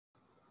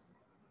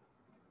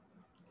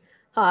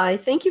Hi,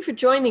 thank you for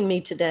joining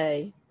me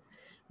today.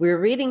 We're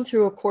reading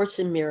through A Course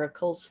in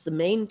Miracles, the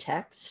main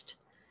text,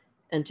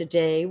 and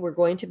today we're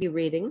going to be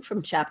reading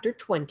from chapter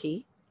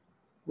 20,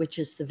 which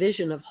is the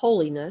Vision of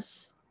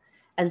Holiness,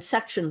 and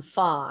section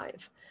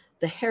 5,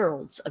 the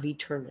Heralds of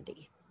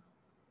Eternity.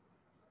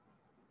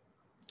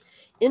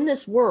 In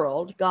this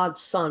world,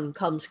 God's Son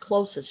comes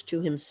closest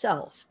to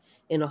himself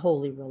in a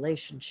holy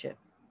relationship.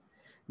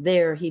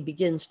 There he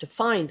begins to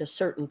find the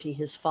certainty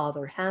his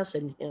Father has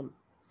in him.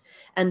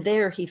 And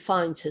there he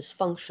finds his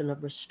function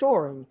of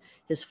restoring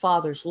his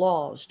Father's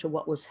laws to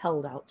what was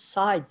held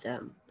outside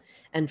them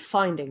and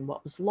finding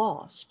what was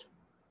lost.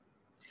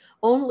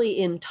 Only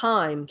in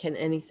time can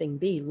anything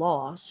be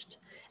lost,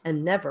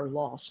 and never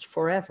lost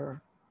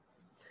forever.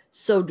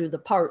 So do the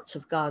parts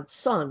of God's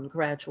Son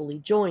gradually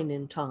join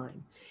in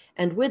time,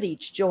 and with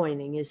each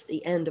joining is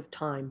the end of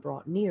time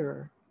brought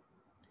nearer.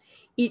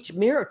 Each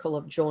miracle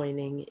of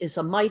joining is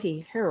a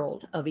mighty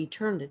herald of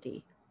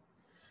eternity.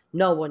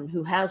 No one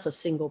who has a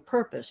single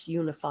purpose,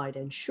 unified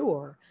and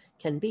sure,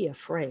 can be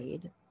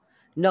afraid.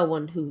 No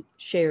one who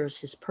shares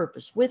his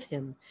purpose with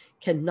him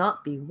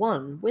cannot be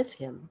one with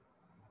him.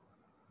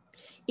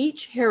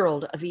 Each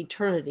herald of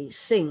eternity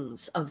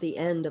sings of the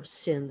end of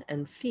sin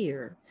and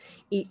fear.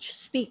 Each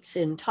speaks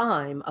in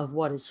time of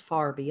what is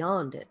far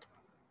beyond it.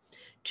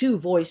 Two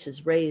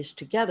voices raised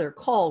together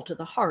call to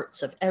the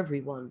hearts of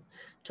everyone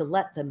to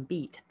let them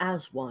beat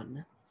as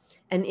one.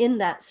 And in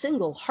that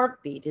single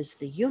heartbeat is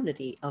the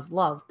unity of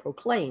love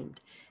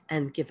proclaimed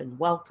and given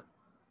welcome.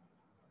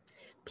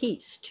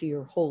 Peace to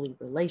your holy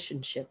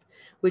relationship,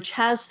 which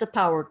has the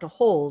power to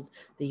hold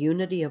the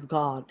unity of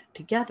God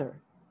together.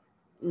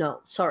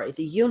 The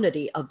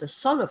unity of the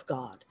Son of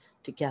God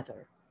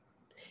together.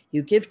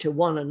 You give to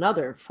one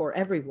another for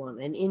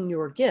everyone, and in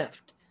your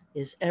gift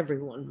is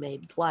everyone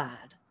made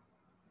glad.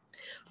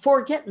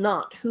 Forget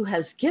not who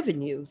has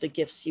given you the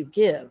gifts you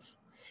give.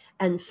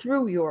 And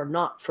through your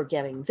not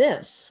forgetting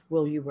this,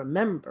 will you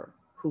remember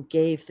who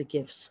gave the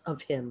gifts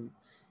of him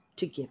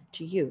to give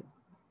to you.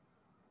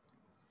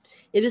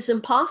 It is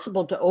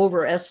impossible to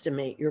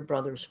overestimate your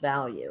brother's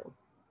value.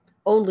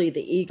 Only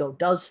the ego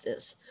does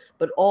this,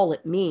 but all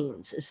it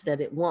means is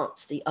that it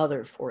wants the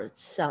other for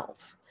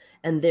itself,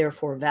 and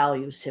therefore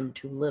values him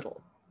too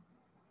little.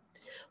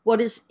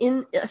 What is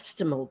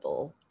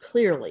inestimable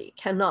clearly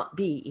cannot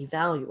be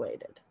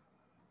evaluated.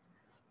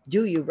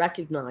 Do you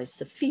recognize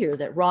the fear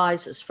that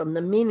rises from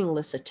the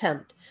meaningless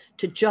attempt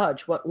to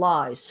judge what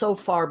lies so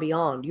far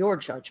beyond your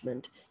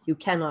judgment you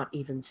cannot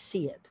even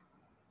see it?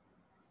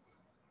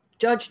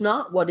 Judge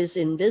not what is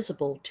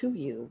invisible to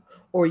you,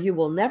 or you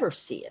will never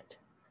see it,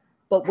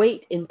 but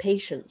wait in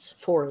patience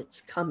for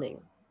its coming.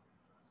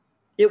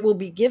 It will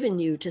be given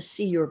you to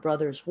see your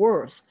brother's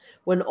worth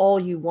when all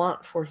you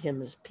want for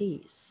him is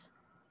peace.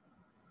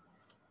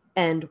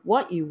 And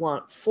what you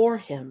want for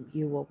him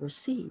you will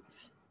receive.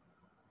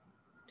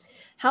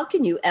 How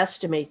can you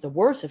estimate the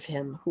worth of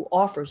him who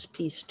offers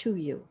peace to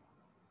you?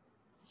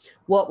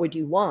 What would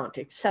you want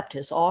except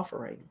his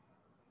offering?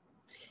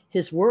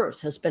 His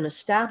worth has been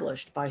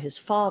established by his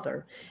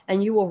Father,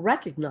 and you will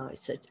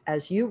recognize it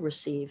as you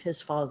receive his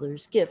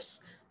Father's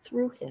gifts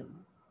through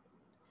him.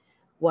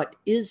 What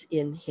is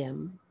in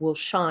him will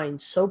shine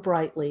so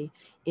brightly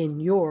in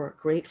your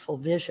grateful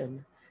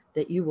vision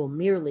that you will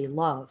merely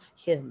love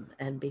him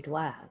and be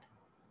glad.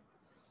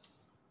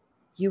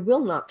 You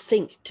will not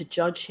think to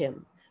judge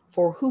him,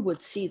 for who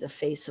would see the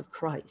face of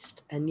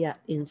Christ and yet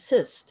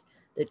insist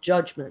that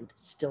judgment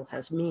still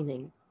has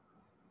meaning?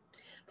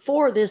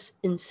 For this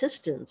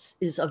insistence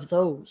is of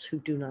those who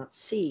do not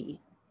see.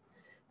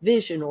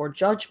 Vision or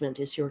judgment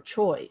is your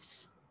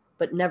choice,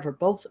 but never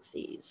both of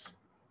these.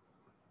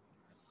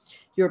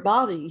 Your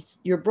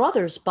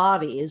brother's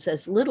body is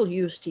as little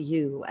use to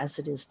you as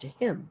it is to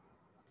him.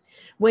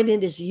 When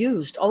it is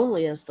used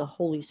only as the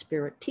Holy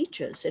Spirit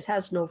teaches, it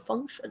has no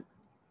function.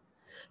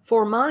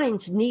 For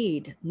minds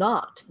need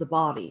not the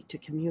body to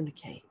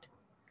communicate.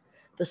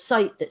 The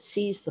sight that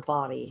sees the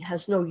body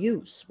has no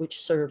use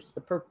which serves the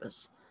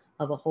purpose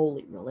of a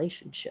holy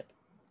relationship.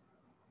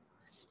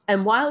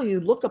 And while you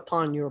look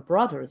upon your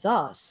brother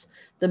thus,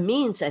 the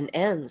means and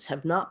ends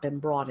have not been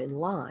brought in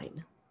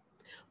line.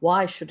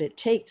 Why should it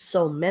take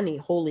so many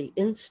holy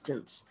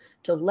instants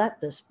to let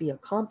this be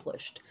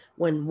accomplished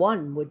when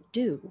one would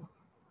do?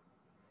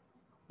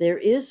 There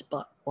is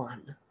but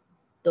one,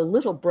 the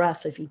little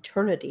breath of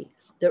eternity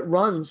that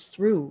runs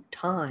through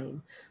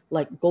time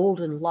like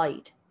golden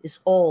light is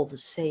all the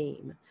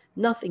same,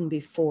 nothing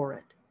before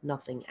it,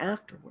 nothing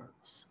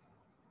afterwards.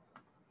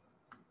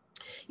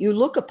 You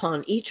look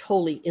upon each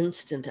holy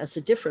instant as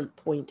a different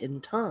point in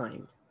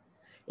time.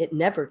 It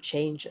never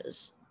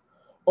changes.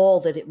 All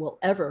that it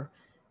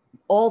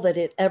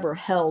ever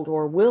held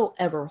or will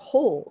ever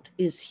hold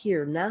is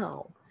here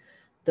now.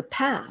 The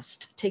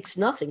past takes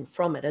nothing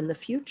from it, and the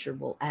future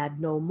will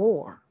add no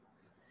more.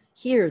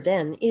 Here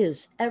then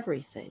is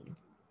everything.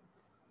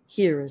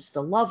 Here is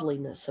the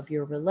loveliness of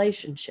your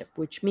relationship,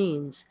 which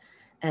means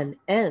an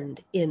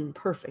end in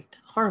perfect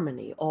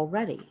harmony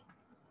already.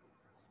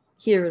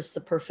 Here is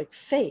the perfect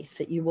faith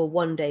that you will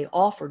one day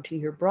offer to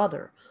your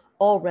brother,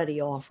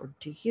 already offered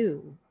to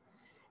you.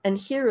 And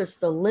here is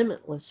the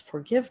limitless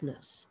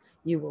forgiveness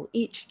you will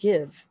each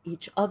give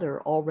each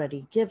other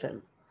already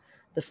given,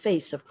 the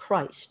face of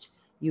Christ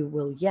you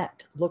will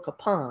yet look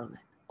upon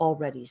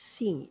already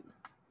seen.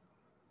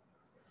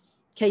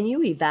 Can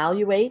you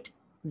evaluate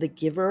the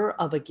giver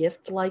of a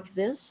gift like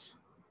this?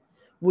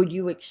 Would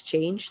you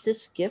exchange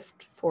this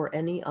gift for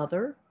any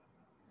other?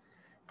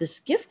 This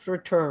gift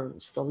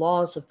returns the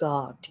laws of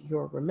God to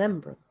your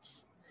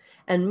remembrance,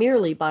 and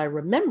merely by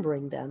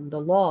remembering them, the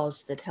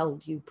laws that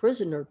held you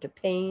prisoner to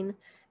pain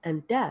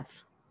and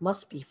death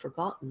must be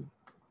forgotten.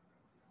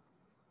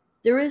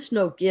 There is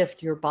no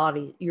gift your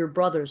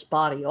brother's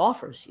body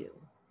offers you.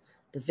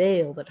 The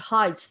veil that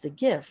hides the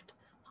gift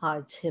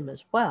hides him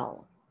as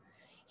well.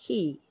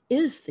 He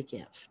is the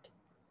gift,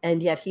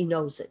 and yet he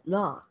knows it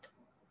not.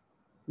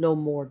 No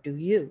more do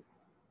you.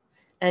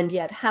 And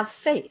yet have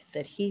faith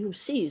that he who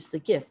sees the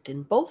gift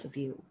in both of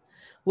you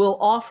will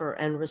offer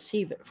and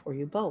receive it for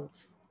you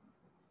both.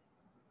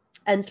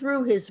 And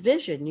through his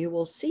vision you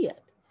will see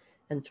it,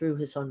 and through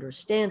his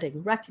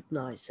understanding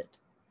recognize it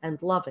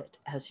and love it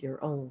as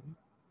your own.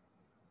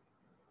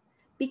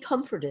 Be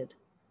comforted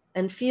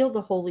and feel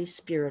the Holy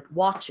Spirit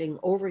watching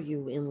over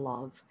you in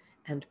love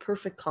and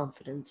perfect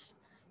confidence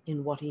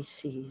in what he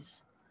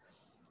sees.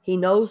 He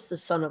knows the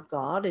Son of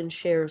God and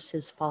shares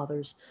his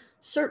Father's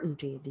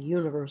certainty the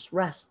universe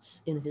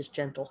rests in his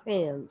gentle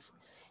hands,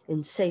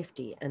 in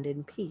safety and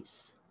in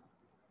peace.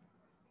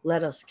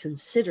 Let us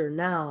consider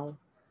now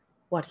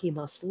what he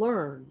must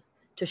learn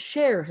to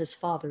share his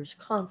Father's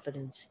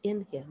confidence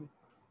in him.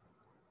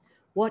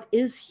 What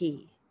is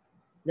he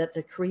that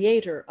the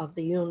Creator of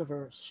the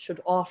universe should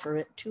offer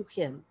it to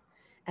him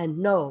and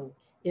know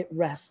it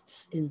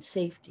rests in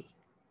safety?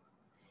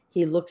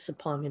 He looks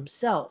upon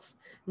himself,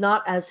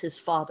 not as his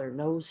Father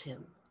knows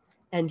him,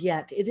 and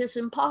yet it is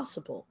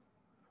impossible.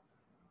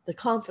 The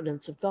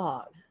confidence of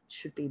God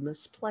should be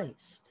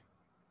misplaced.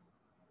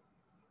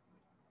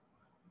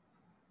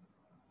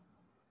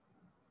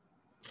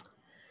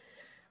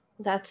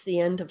 That's the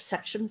end of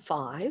section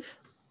 5.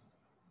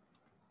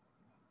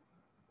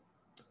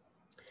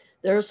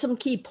 There are some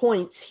key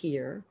points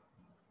here.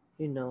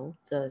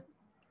 There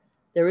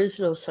is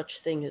no such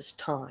thing as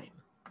time.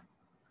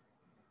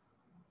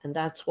 And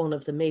that's one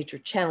of the major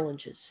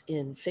challenges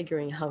in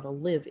figuring how to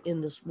live in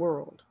this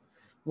world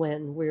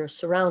when we're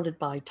surrounded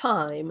by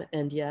time,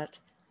 and yet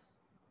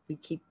we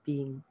keep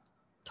being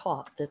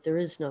taught that there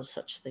is no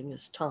such thing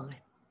as time.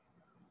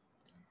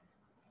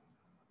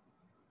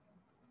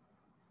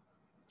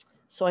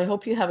 So I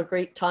hope you have a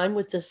great time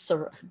with this,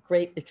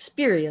 great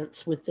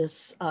experience with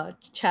this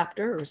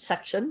chapter or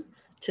section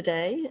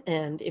today.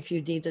 And if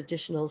you need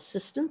additional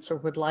assistance or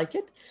would like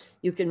it,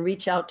 you can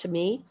reach out to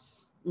me,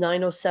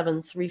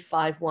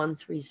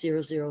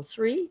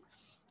 907-351-3003,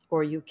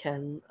 or you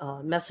can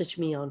message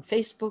me on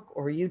Facebook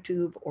or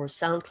YouTube or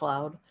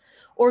SoundCloud,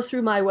 or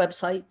through my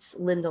websites,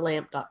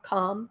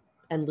 lindalamp.com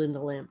and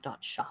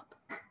lindalamp.shop.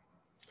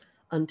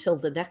 Until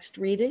the next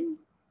reading,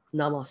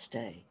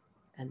 namaste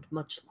and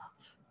much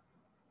love.